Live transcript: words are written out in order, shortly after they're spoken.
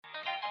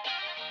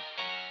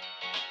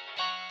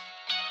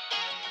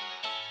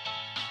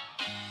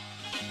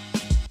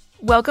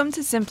Welcome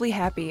to Simply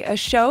Happy, a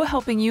show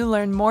helping you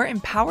learn more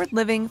empowered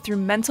living through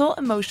mental,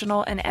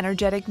 emotional, and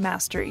energetic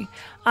mastery.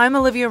 I'm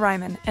Olivia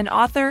Ryman, an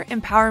author,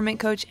 empowerment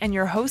coach, and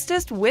your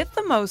hostess with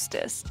the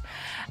mostest.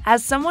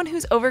 As someone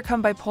who's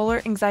overcome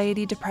bipolar,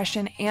 anxiety,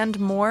 depression, and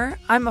more,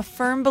 I'm a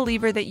firm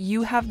believer that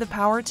you have the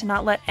power to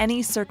not let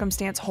any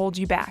circumstance hold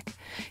you back.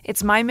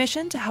 It's my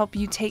mission to help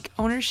you take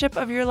ownership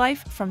of your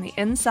life from the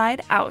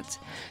inside out.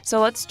 So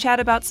let's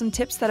chat about some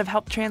tips that have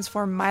helped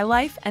transform my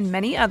life and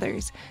many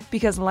others,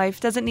 because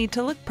life doesn't need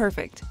to look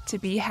perfect to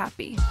be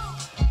happy.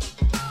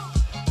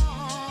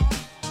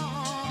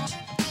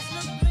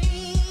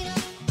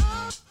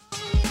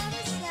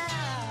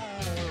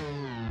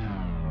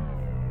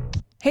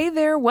 Hey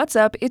there, what's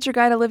up? It's your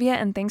guide Olivia,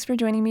 and thanks for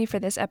joining me for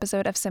this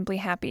episode of Simply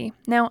Happy.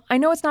 Now, I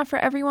know it's not for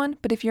everyone,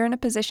 but if you're in a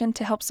position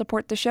to help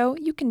support the show,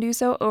 you can do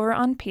so over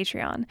on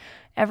Patreon.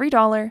 Every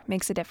dollar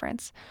makes a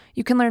difference.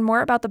 You can learn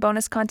more about the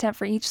bonus content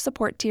for each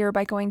support tier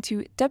by going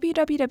to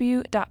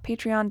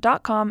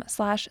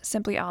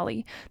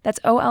www.patreon.com/simplyolly. That's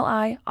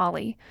OLI,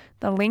 Ollie.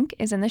 The link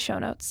is in the show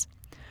notes.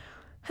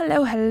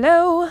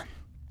 Hello.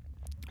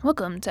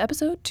 Welcome to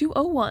episode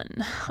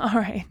 201. All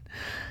right.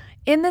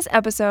 In this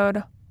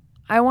episode,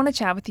 I want to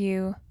chat with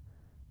you.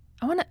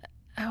 I want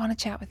to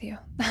chat with you.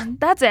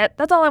 That's it.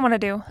 That's all I want to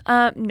do.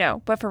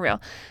 No, but for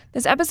real.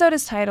 This episode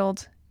is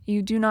titled,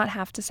 You Do Not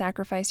Have to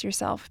Sacrifice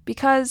Yourself,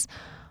 because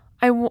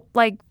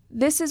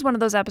this is one of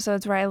those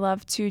episodes where I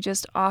love to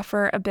just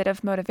offer a bit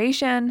of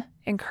motivation,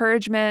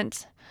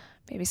 encouragement,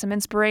 maybe some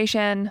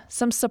inspiration,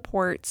 some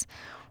support,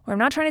 where I'm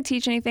not trying to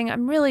teach anything.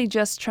 I'm really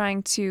just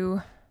trying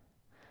to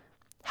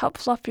help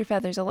fluff your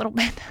feathers a little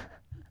bit.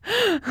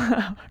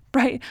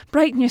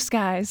 Brighten your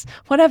skies,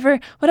 whatever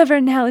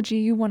analogy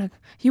you want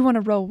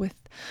to roll with.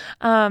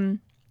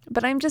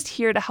 But I'm just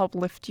here to help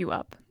lift you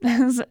up.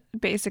 Is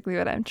basically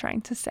what I'm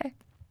trying to say.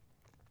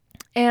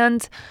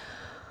 And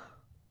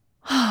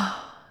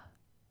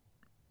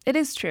it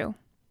is true.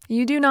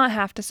 You do not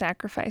have to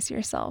sacrifice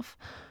yourself.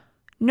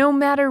 No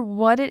matter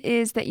what it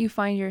is that you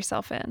find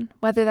yourself in,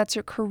 whether that's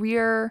your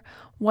career,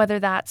 whether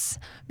that's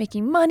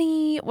making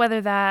money,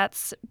 whether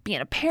that's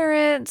being a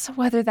parent,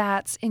 whether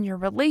that's in your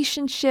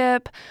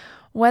relationship,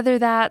 whether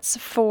that's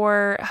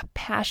for a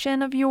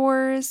passion of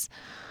yours,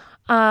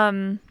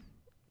 and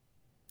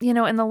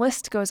the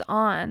list goes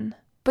on.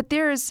 But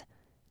there's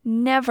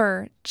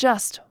never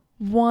just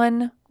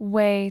one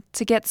way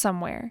to get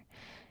somewhere.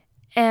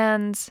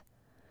 And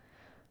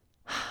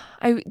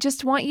I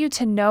just want you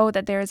to know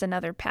that there is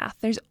another path.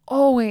 There's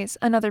always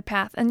another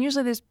path. And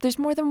usually there's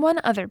more than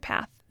one other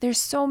path. There's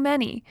so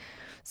many.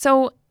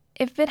 So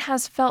if it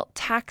has felt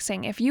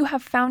taxing, if you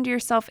have found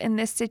yourself in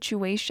this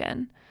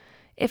situation,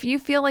 if you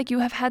feel like you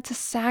have had to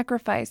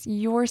sacrifice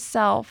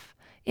yourself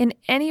in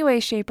any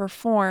way, shape, or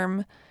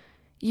form,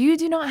 you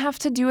do not have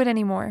to do it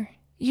anymore.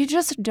 You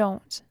just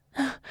don't.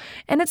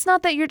 And it's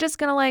not that you're just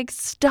going to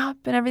stop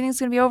and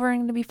everything's going to be over and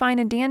going to be fine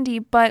and dandy,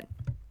 but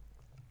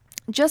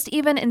just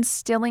even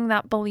instilling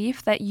that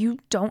belief that you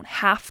don't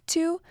have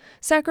to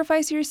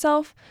sacrifice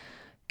yourself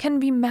can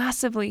be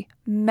massively,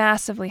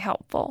 massively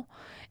helpful.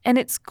 And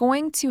it's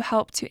going to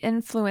help to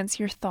influence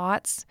your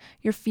thoughts,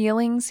 your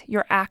feelings,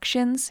 your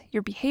actions,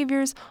 your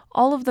behaviors,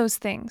 all of those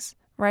things,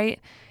 right?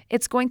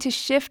 It's going to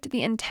shift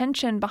the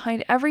intention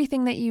behind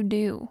everything that you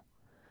do,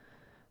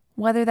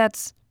 whether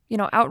that's,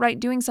 outright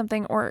doing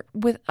something or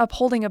with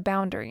upholding a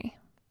boundary.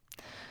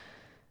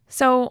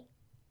 So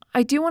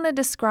I do want to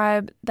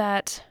describe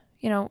that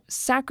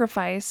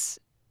sacrifice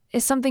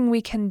is something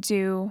we can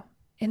do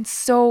in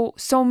so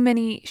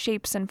many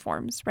shapes and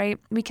forms, right?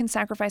 We can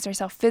sacrifice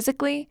ourselves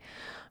physically,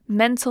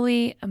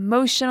 mentally,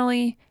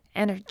 emotionally,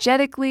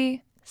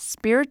 energetically,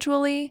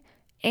 spiritually,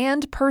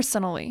 and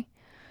personally.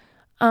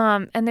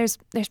 And there's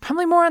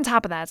probably more on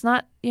top of that. It's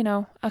not,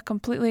 a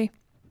complete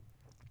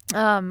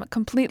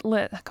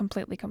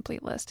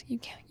list. You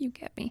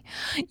get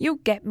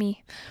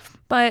me.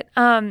 But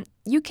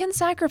you can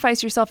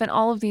sacrifice yourself in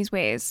all of these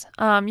ways.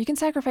 You can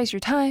sacrifice your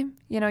time,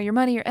 your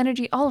money, your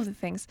energy, all of the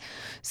things.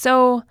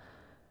 So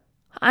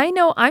I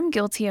know I'm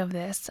guilty of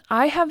this.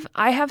 I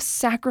have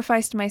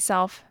sacrificed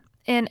myself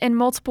in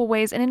multiple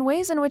ways, and in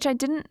ways in which I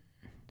didn't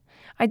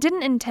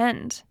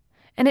intend.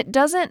 And it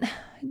doesn't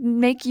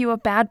make you a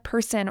bad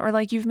person or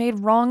like you've made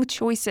wrong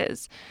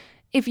choices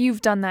if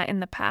you've done that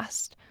in the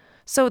past.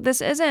 So this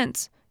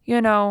isn't,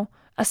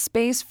 a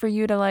space for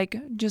you to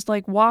just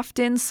waft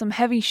in some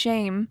heavy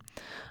shame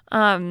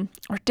or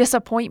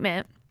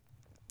disappointment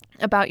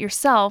about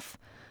yourself.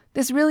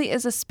 This really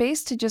is a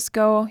space to just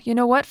go, you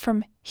know what,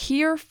 from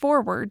here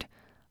forward,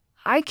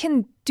 I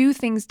can do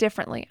things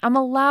differently. I'm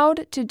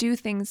allowed to do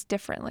things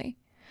differently.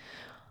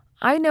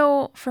 I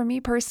know for me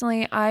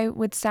personally, I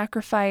would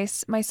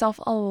sacrifice myself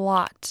a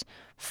lot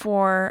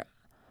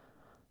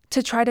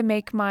to try to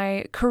make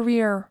my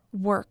career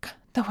work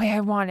the way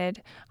I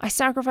wanted. I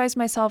sacrificed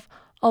myself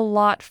a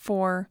lot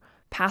for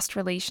past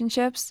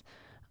relationships.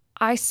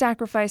 I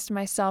sacrificed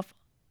myself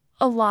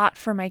a lot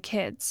for my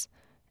kids,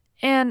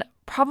 and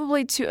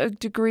probably to a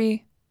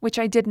degree which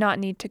I did not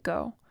need to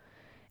go.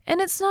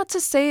 And it's not to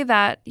say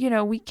that,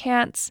 we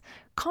can't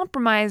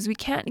compromise. We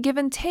can't give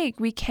and take.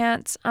 We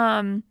can't,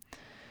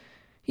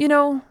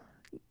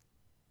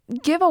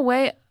 give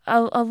away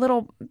a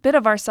little bit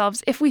of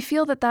ourselves if we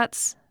feel that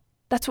that's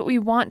what we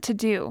want to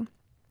do.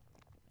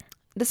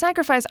 The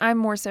sacrifice I'm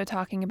more so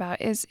talking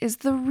about is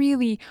the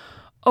really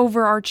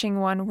overarching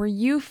one where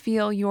you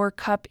feel your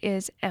cup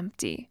is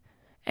empty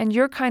and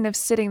you're kind of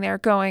sitting there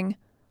going,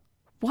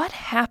 what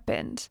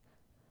happened?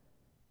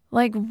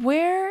 Like,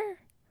 where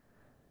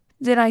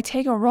did I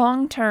take a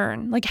wrong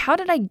turn? Like, how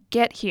did I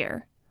get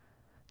here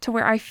to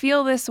where I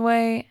feel this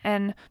way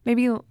and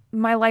maybe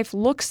my life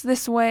looks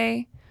this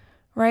way,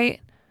 right?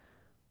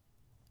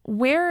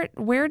 Where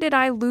did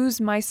I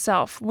lose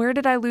myself? Where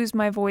did I lose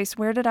my voice?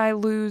 Where did I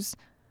lose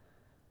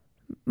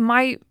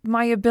my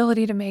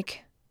ability to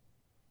make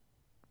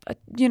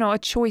a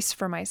choice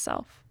for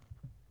myself?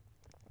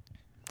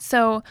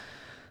 So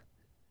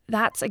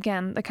that's,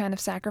 again, the kind of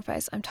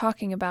sacrifice I'm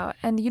talking about.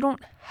 And you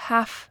don't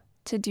have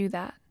to do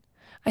that.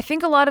 I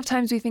think a lot of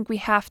times we think we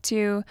have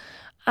to.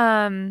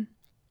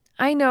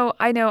 I know,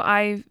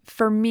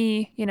 for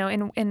me,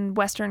 in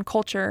Western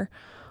culture,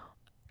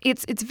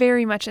 it's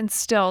very much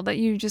instilled that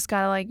you just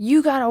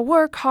you gotta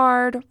work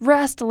hard,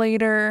 rest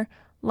later.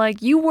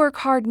 Like, you work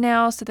hard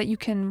now so that you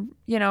can,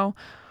 I don't know,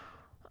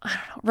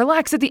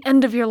 relax at the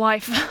end of your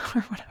life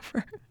or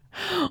whatever.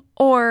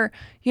 Or,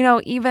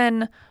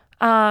 even,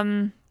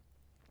 I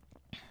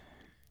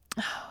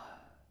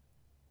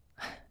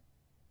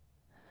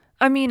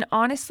mean,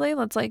 honestly,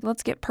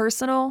 let's get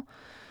personal.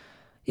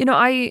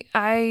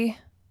 I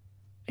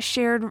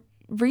shared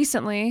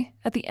recently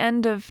at the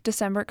end of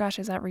December. Gosh,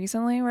 is that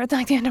recently? We're at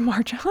the end of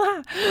March.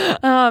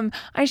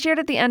 I shared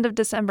at the end of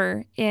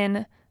December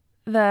in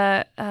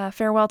the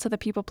Farewell to the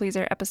People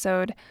Pleaser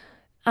episode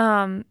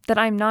that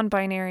I'm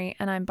non-binary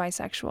and I'm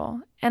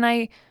bisexual. And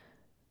I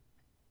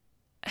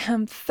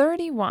am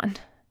 31.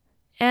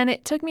 And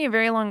it took me a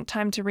very long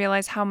time to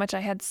realize how much I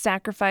had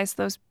sacrificed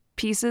those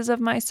pieces of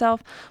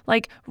myself,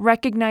 like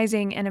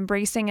recognizing and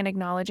embracing and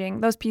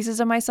acknowledging those pieces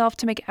of myself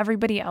to make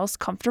everybody else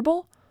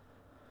comfortable.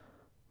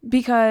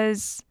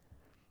 Because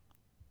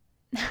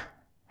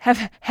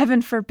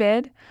heaven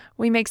forbid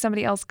we make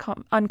somebody else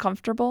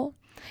uncomfortable.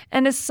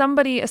 And as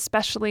somebody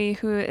especially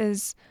who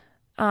is,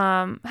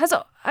 how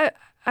do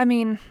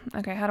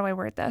I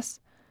word this?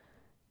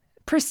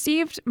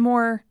 Perceived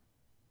more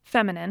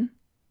feminine,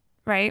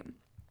 right?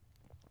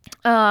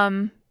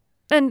 And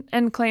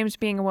claims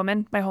being a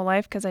woman my whole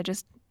life because I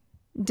just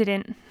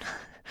didn't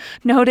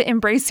know to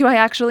embrace who I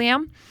actually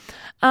am.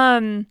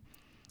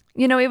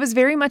 It was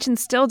very much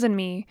instilled in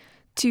me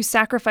to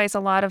sacrifice a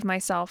lot of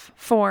myself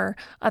for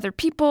other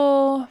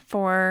people,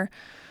 for,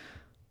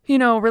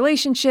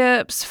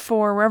 relationships,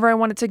 for wherever I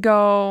wanted to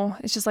go.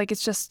 It's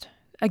just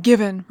a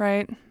given,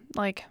 right?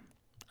 Like,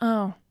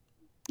 oh,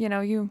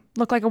 you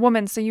look like a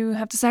woman, so you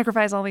have to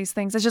sacrifice all these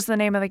things. It's just the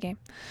name of the game.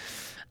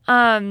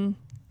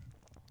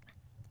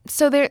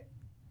 So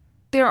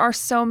there are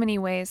so many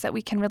ways that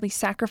we can really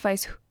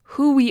sacrifice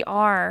who we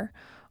are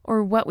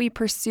or what we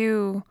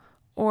pursue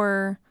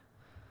or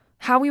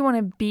how we want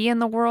to be in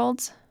the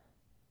world.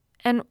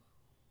 And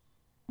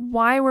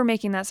why we're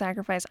making that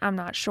sacrifice, I'm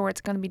not sure.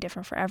 It's going to be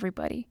different for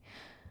everybody.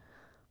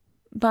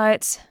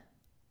 But,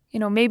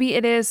 maybe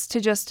it is to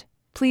just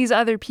please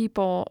other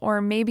people, or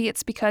maybe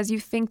it's because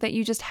you think that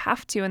you just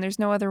have to and there's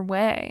no other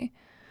way.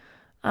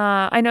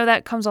 I know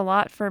that comes a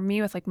lot for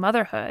me with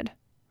motherhood,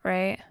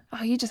 right?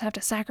 Oh, you just have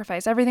to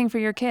sacrifice everything for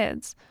your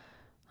kids.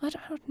 I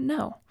don't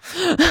know.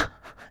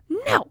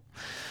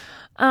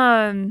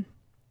 No.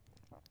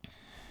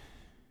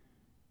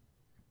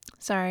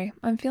 Sorry,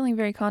 I'm feeling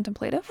very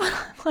contemplative,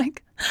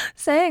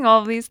 saying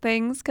all of these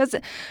things, because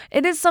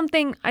it is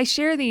something, I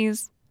share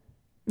these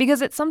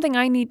because it's something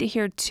I need to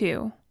hear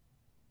too.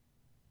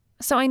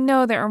 So I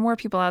know there are more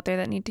people out there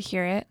that need to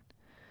hear it.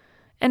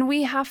 And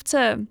we have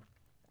to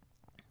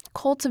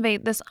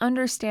cultivate this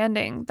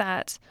understanding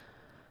that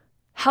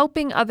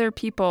helping other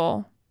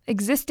people,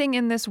 existing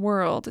in this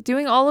world,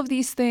 doing all of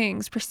these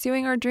things,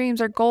 pursuing our dreams,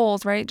 our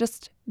goals, right?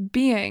 Just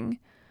being,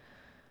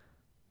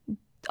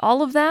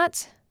 all of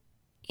that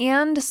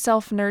and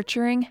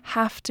self-nurturing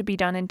have to be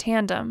done in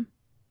tandem.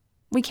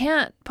 We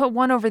can't put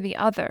one over the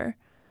other.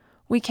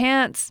 We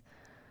can't,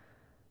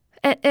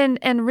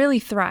 and really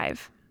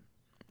thrive.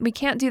 We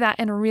can't do that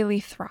and really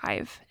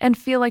thrive and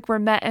feel like we're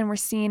met and we're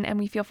seen and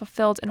we feel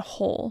fulfilled and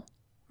whole,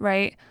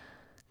 right?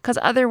 Because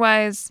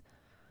otherwise,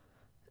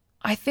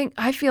 I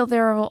feel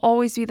there will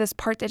always be this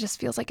part that just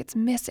feels like it's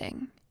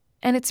missing.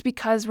 And it's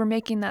because we're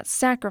making that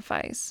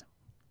sacrifice.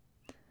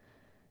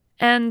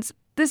 And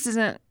this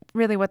isn't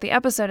really what the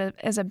episode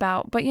is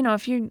about, but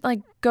if you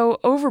go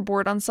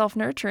overboard on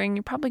self-nurturing,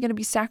 you're probably going to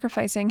be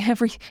sacrificing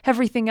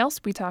everything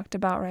else we talked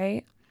about,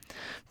 right?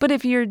 But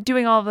if you're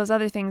doing all of those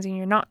other things and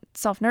you're not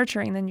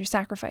self-nurturing, then you're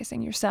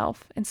sacrificing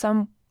yourself in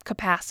some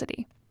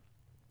capacity.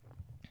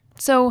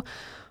 So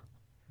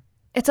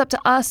it's up to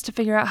us to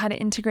figure out how to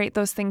integrate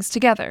those things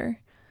together,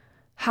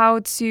 how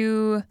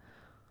to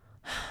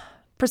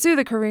pursue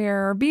the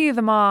career or be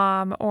the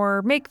mom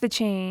or make the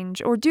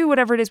change or do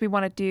whatever it is we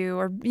want to do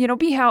or,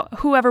 be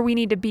whoever we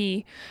need to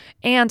be,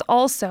 and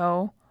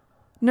also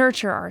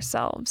nurture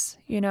ourselves,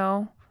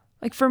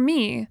 Like for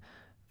me,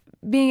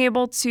 being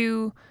able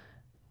to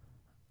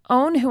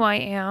own who I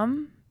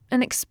am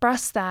and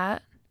express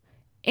that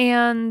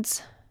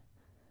and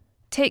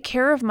take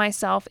care of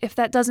myself if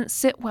that doesn't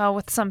sit well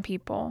with some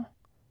people.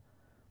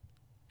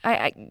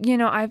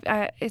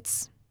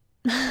 It's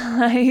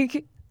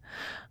like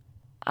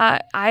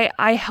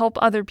I help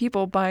other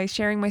people by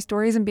sharing my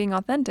stories and being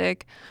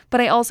authentic,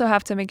 but I also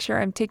have to make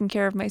sure I'm taking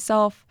care of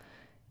myself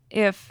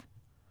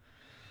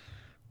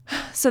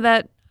so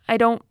that I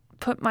don't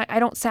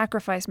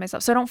sacrifice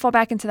myself. So I don't fall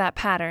back into that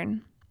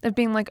pattern of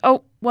being like,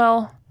 oh,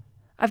 well,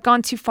 I've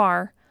gone too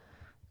far.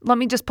 Let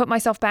me just put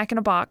myself back in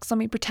a box. Let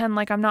me pretend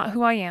like I'm not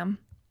who I am,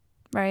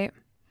 right?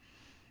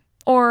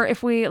 Or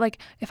if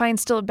I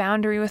instill a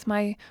boundary with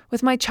my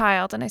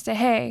child and I say,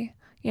 hey,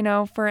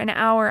 for an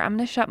hour, I'm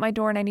going to shut my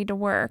door and I need to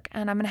work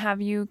and I'm going to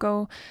have you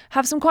go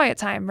have some quiet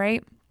time,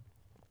 right?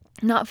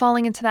 Not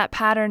falling into that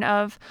pattern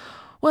of,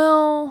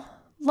 well,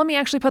 let me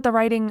actually put the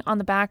writing on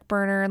the back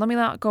burner. Let me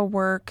not go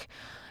work.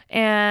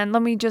 And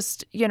let me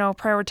just,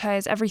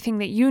 prioritize everything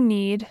that you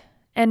need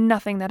and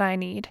nothing that I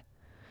need.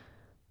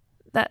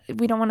 That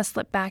we don't want to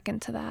slip back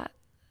into that.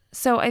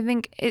 So I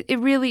think it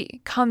really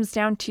comes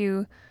down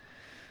to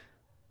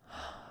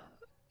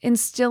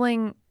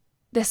instilling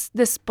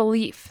this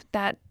belief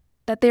that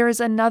there is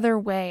another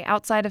way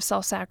outside of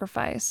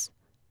self-sacrifice,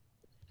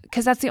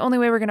 because that's the only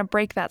way we're going to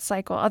break that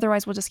cycle.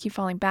 Otherwise, we'll just keep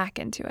falling back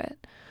into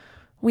it.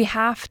 We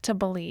have to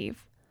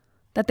believe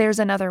that there's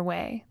another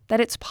way, that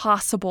it's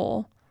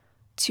possible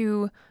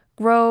to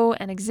grow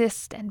and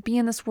exist and be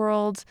in this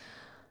world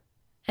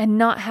and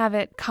not have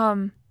it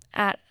come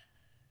at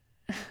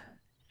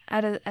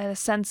a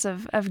sense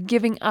of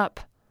giving up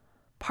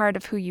part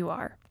of who you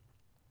are.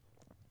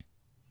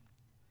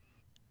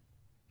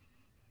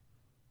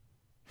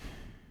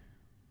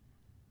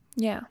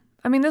 Yeah.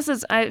 I mean, this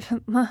is, I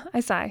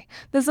sigh.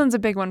 This one's a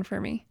big one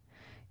for me,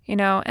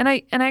 and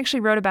I actually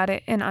wrote about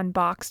it in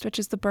Unboxed, which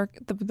is the book,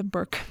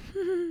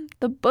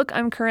 the book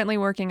I'm currently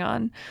working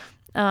on.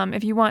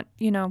 If you want,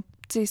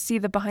 to see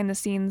the behind the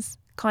scenes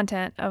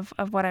content of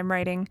what I'm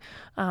writing,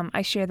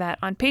 I share that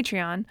on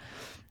Patreon.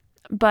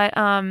 But,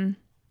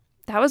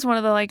 that was one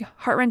of the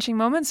heart-wrenching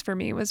moments for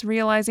me, was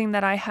realizing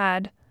that I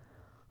had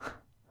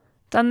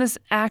done this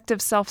act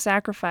of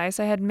self-sacrifice.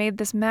 I had made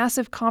this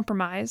massive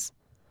compromise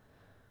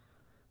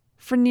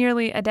for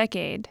nearly a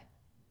decade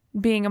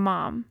being a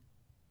mom.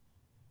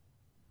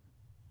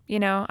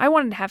 I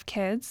wanted to have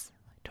kids.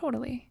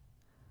 Totally.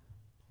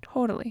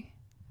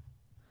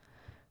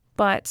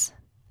 But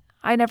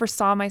I never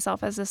saw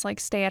myself as this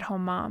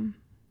stay-at-home mom.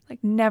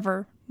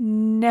 Never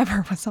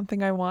was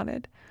something I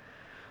wanted.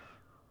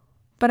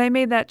 But I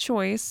made that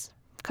choice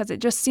because it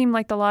just seemed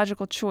like the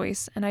logical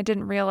choice, and I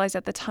didn't realize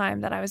at the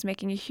time that I was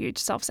making a huge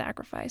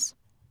self-sacrifice.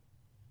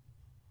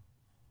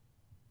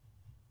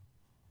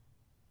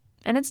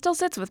 And it still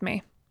sits with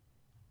me.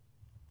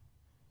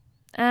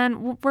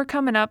 And we're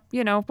coming up,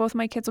 both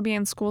my kids will be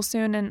in school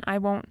soon, and I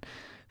won't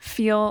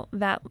feel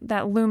that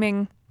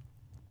looming,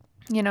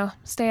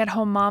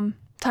 stay-at-home mom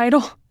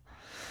title.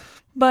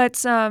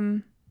 But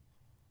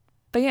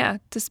yeah,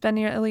 to spend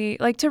nearly,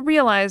 to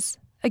realize,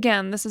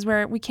 again, this is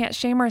where we can't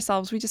shame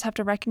ourselves. We just have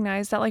to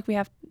recognize that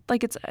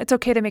it's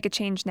okay to make a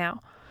change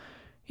now.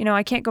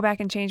 I can't go back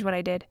and change what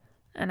I did,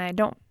 and I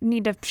don't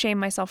need to shame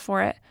myself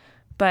for it,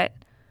 but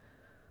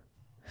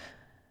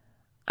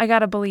I got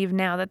to believe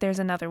now that there's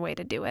another way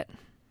to do it.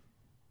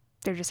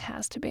 There just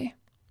has to be.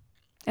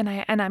 And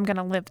I'm going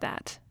to live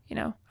that,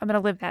 I'm going to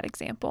live that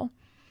example.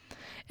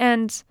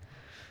 And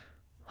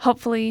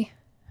hopefully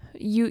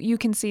you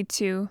can see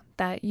too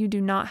that you do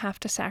not have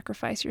to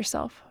sacrifice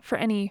yourself for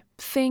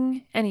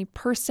anything, any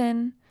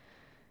person,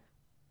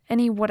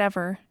 any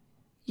whatever.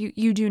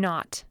 You do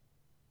not.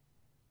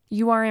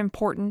 You are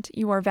important.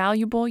 You are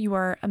valuable. You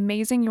are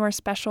amazing. You are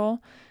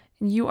special.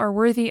 And you are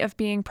worthy of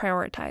being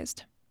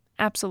prioritized.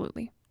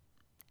 Absolutely.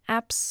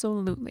 It's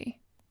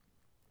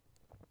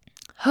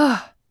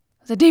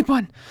a deep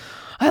one.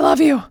 I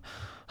love you.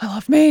 I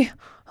love me.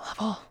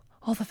 I love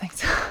all the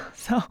things.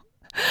 So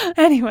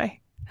anyway,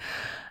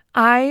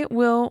 I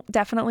will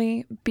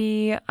definitely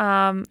be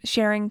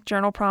sharing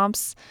journal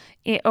prompts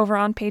over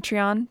on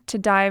Patreon to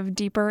dive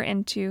deeper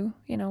into,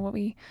 what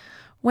we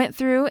went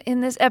through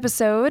in this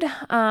episode.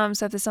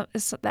 So if this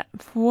is that,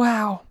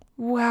 wow,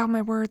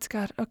 my words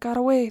got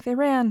away. They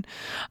ran.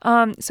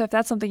 So if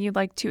that's something you'd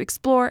like to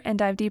explore and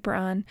dive deeper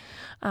on,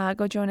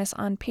 go join us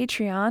on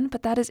Patreon.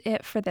 But that is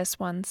it for this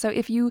one. So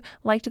if you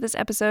liked this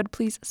episode,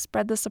 please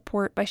spread the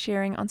support by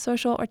sharing on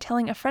social or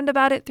telling a friend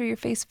about it through your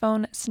face,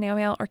 phone, snail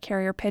mail, or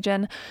carrier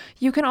pigeon.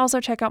 You can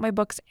also check out my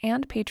books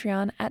and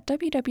Patreon at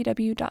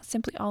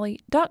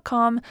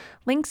www.simplyolly.com.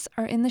 Links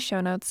are in the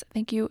show notes.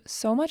 Thank you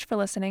so much for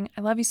listening.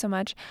 I love you so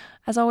much.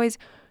 As always,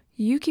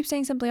 you keep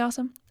saying simply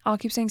awesome. I'll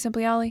keep saying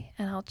simply Ollie,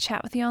 and I'll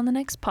chat with you on the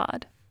next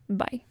pod.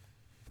 Bye.